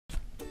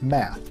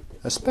Math,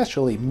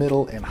 especially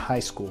middle and high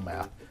school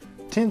math,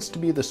 tends to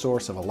be the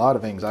source of a lot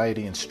of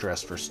anxiety and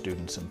stress for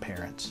students and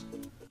parents.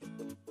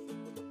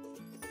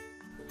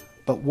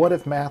 But what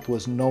if math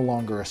was no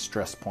longer a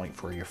stress point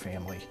for your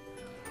family?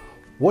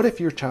 What if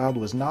your child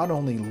was not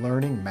only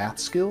learning math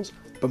skills,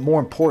 but more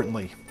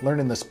importantly,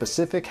 learning the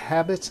specific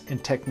habits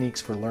and techniques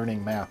for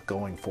learning math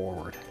going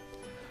forward?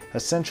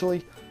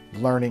 Essentially,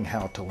 learning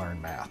how to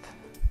learn math.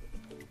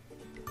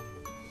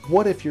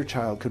 What if your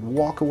child could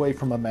walk away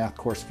from a math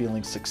course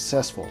feeling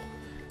successful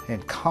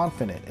and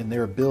confident in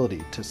their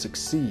ability to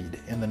succeed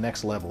in the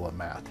next level of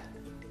math?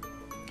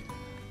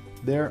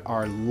 There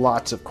are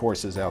lots of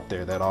courses out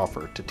there that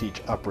offer to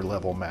teach upper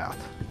level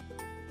math,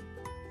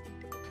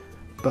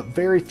 but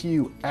very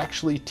few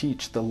actually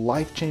teach the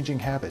life-changing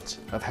habits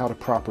of how to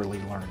properly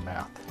learn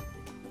math.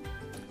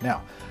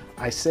 Now,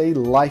 I say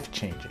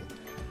life-changing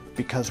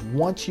because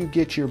once you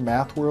get your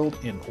math world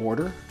in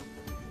order,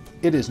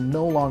 it is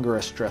no longer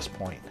a stress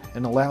point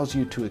and allows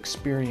you to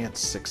experience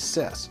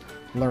success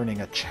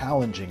learning a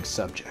challenging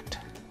subject.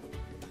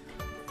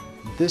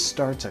 This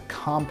starts a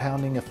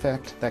compounding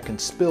effect that can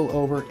spill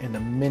over into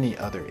many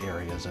other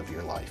areas of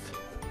your life.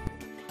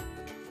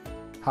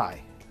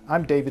 Hi,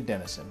 I'm David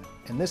Denison,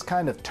 and this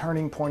kind of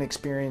turning point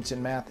experience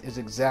in math is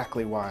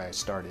exactly why I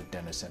started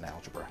Denison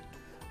Algebra.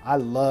 I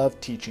love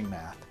teaching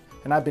math,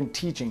 and I've been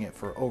teaching it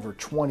for over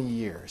 20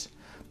 years.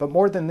 But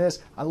more than this,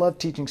 I love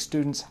teaching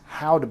students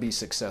how to be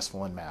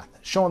successful in math,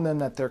 showing them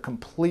that they're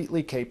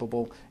completely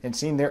capable and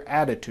seeing their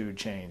attitude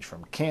change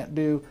from can't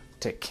do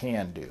to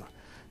can do.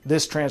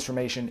 This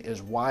transformation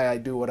is why I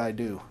do what I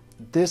do.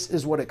 This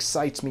is what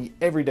excites me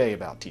every day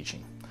about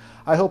teaching.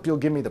 I hope you'll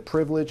give me the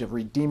privilege of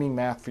redeeming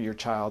math for your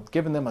child,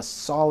 giving them a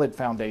solid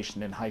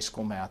foundation in high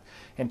school math,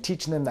 and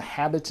teaching them the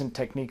habits and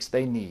techniques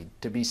they need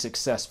to be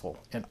successful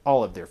in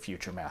all of their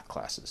future math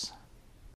classes.